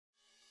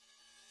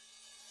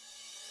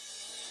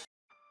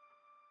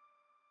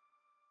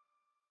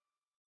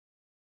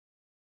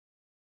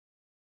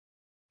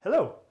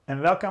Hello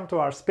and welcome to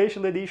our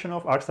special edition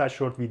of ArcSight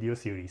short video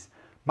series.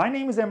 My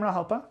name is Emrah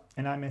Alpa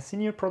and I'm a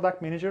senior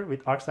product manager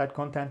with ArcSight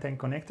Content and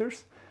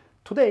Connectors.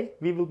 Today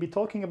we will be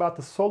talking about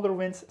the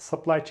SolarWinds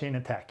supply chain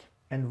attack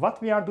and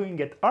what we are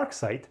doing at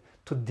ArcSight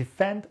to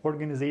defend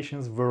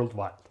organizations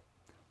worldwide.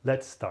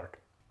 Let's start.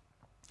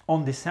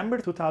 On December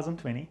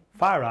 2020,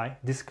 FireEye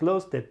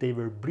disclosed that they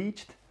were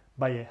breached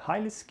by a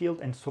highly skilled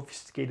and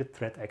sophisticated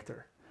threat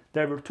actor.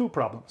 There were two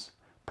problems.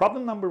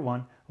 Problem number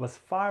one was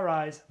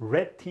FireEye's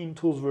red team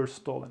tools were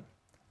stolen.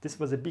 This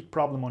was a big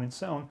problem on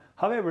its own,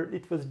 however,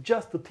 it was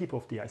just the tip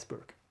of the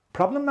iceberg.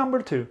 Problem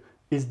number two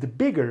is the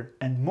bigger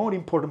and more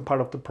important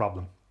part of the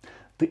problem.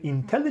 The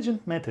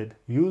intelligent method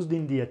used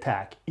in the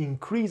attack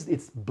increased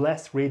its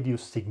blast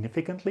radius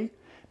significantly,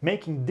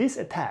 making this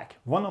attack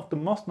one of the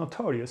most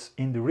notorious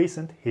in the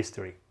recent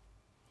history.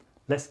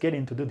 Let's get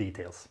into the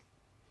details.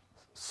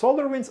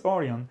 SolarWinds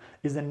Orion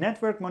is a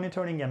network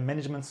monitoring and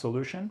management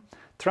solution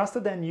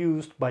trusted and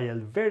used by a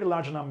very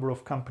large number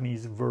of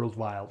companies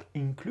worldwide,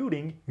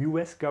 including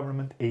US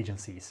government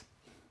agencies.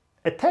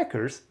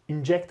 Attackers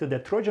injected a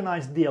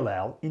Trojanized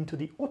DLL into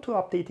the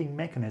auto-updating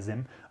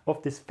mechanism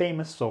of this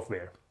famous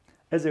software.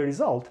 As a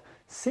result,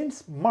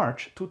 since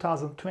March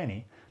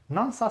 2020,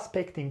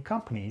 non-suspecting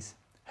companies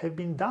have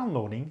been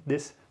downloading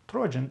this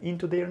Trojan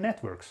into their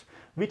networks,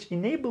 which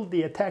enabled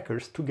the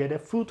attackers to get a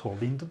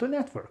foothold into the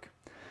network.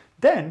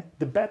 Then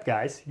the bad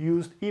guys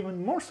used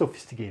even more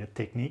sophisticated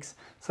techniques,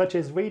 such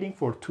as waiting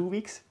for 2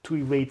 weeks to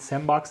evade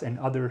sandbox and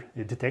other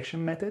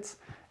detection methods,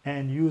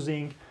 and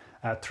using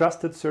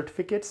trusted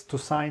certificates to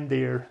sign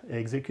their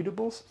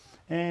executables.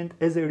 And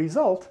as a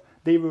result,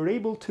 they were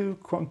able to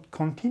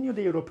continue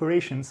their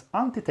operations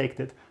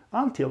undetected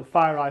until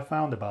FireEye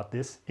found about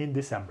this in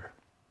December.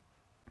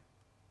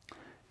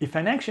 If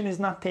an action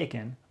is not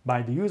taken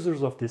by the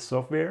users of this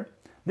software,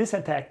 this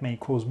attack may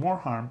cause more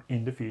harm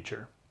in the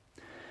future.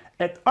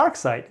 At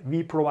ArcSight,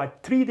 we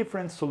provide three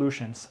different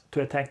solutions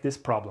to attack this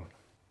problem.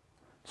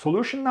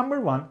 Solution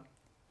number one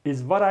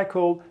is what I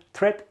call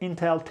Threat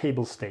Intel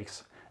Table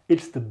Stakes.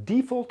 It's the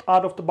default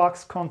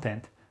out-of-the-box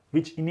content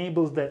which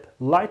enables that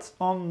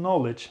lights-on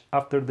knowledge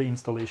after the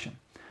installation.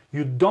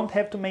 You don't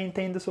have to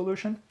maintain the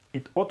solution,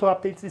 it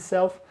auto-updates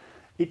itself,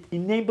 it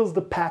enables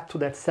the path to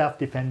that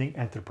self-defending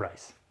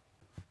enterprise.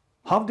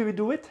 How do we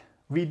do it?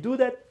 We do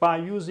that by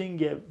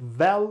using a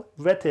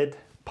well-vetted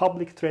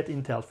public threat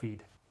intel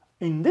feed.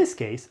 In this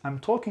case, I'm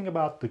talking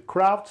about the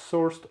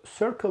crowdsourced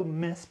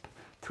CircleMISP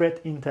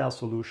threat intel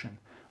solution,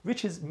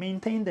 which is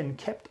maintained and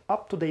kept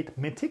up to date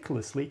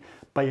meticulously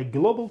by a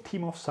global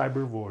team of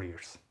cyber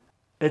warriors.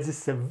 As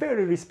it's a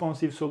very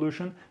responsive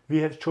solution, we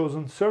have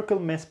chosen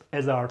CircleMISP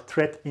as our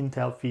threat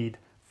intel feed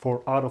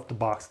for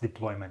out-of-the-box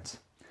deployments.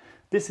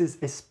 This is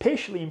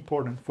especially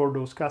important for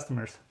those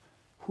customers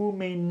who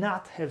may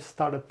not have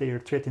started their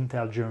threat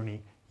intel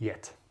journey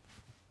yet.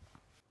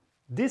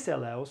 This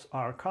allows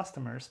our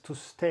customers to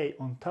stay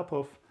on top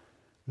of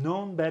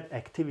known bad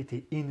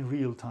activity in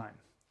real time.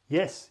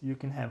 Yes, you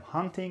can have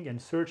hunting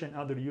and search and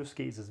other use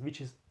cases,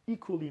 which is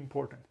equally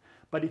important.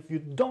 But if you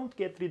don't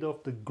get rid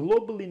of the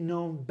globally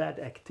known bad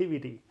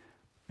activity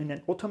in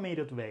an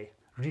automated way,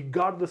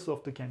 regardless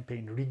of the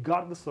campaign,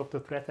 regardless of the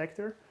threat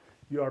actor,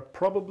 you are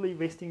probably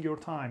wasting your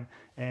time.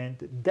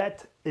 And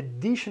that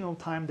additional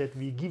time that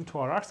we give to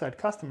our ArcSight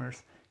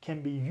customers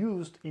can be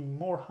used in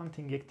more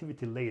hunting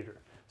activity later.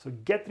 So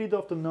get rid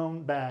of the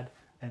known bad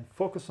and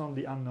focus on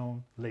the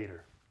unknown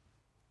later.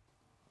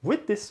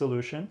 With this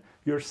solution,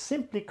 you're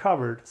simply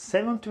covered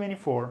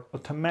 7/24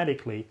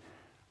 automatically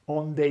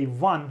on day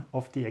one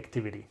of the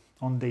activity.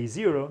 On day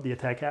zero, the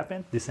attack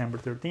happened, December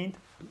 13th.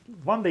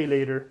 1 day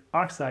later,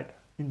 ArcSight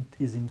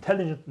is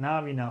intelligent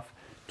now enough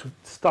to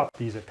stop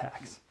these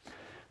attacks.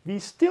 We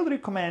still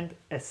recommend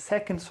a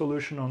second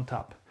solution on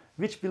top,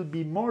 which will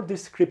be more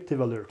descriptive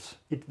alerts.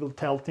 It will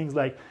tell things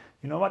like,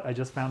 you know what, I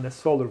just found a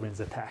SolarWinds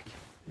attack.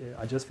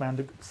 I just found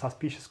a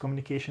suspicious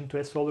communication to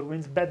a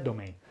SolarWinds bad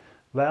domain.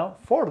 Well,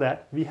 for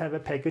that, we have a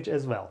package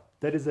as well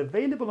that is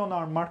available on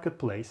our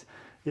marketplace.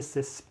 It's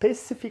a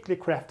specifically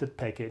crafted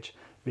package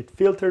with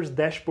filters,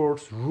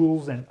 dashboards,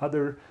 rules, and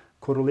other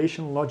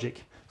correlation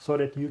logic so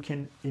that you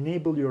can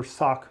enable your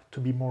SOC to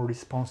be more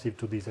responsive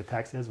to these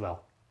attacks as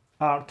well.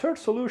 Our third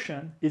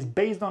solution is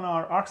based on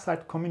our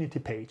ArcSight community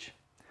page.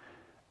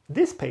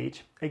 This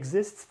page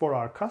exists for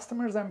our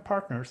customers and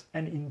partners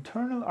and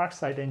internal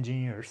ArcSight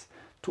engineers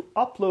to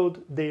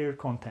upload their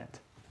content.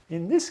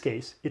 In this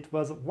case, it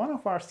was one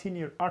of our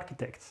senior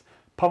architects,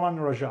 Pawan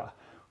Raja,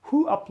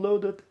 who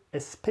uploaded a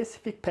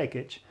specific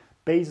package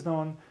based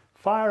on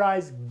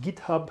FireEye's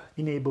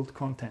GitHub-enabled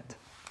content.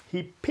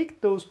 He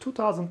picked those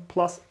 2,000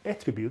 plus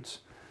attributes,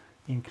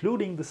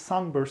 including the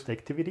Sunburst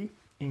activity,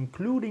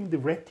 including the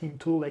red team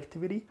tool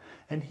activity,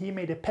 and he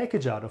made a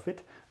package out of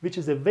it, which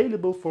is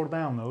available for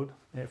download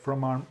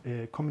from our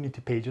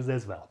community pages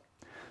as well.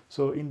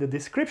 So in the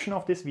description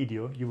of this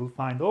video, you will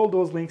find all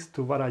those links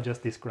to what I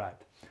just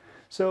described.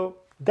 So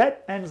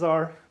that ends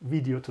our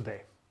video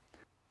today.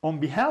 On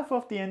behalf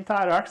of the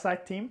entire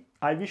ArcSight team,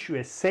 I wish you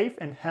a safe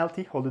and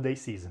healthy holiday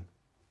season.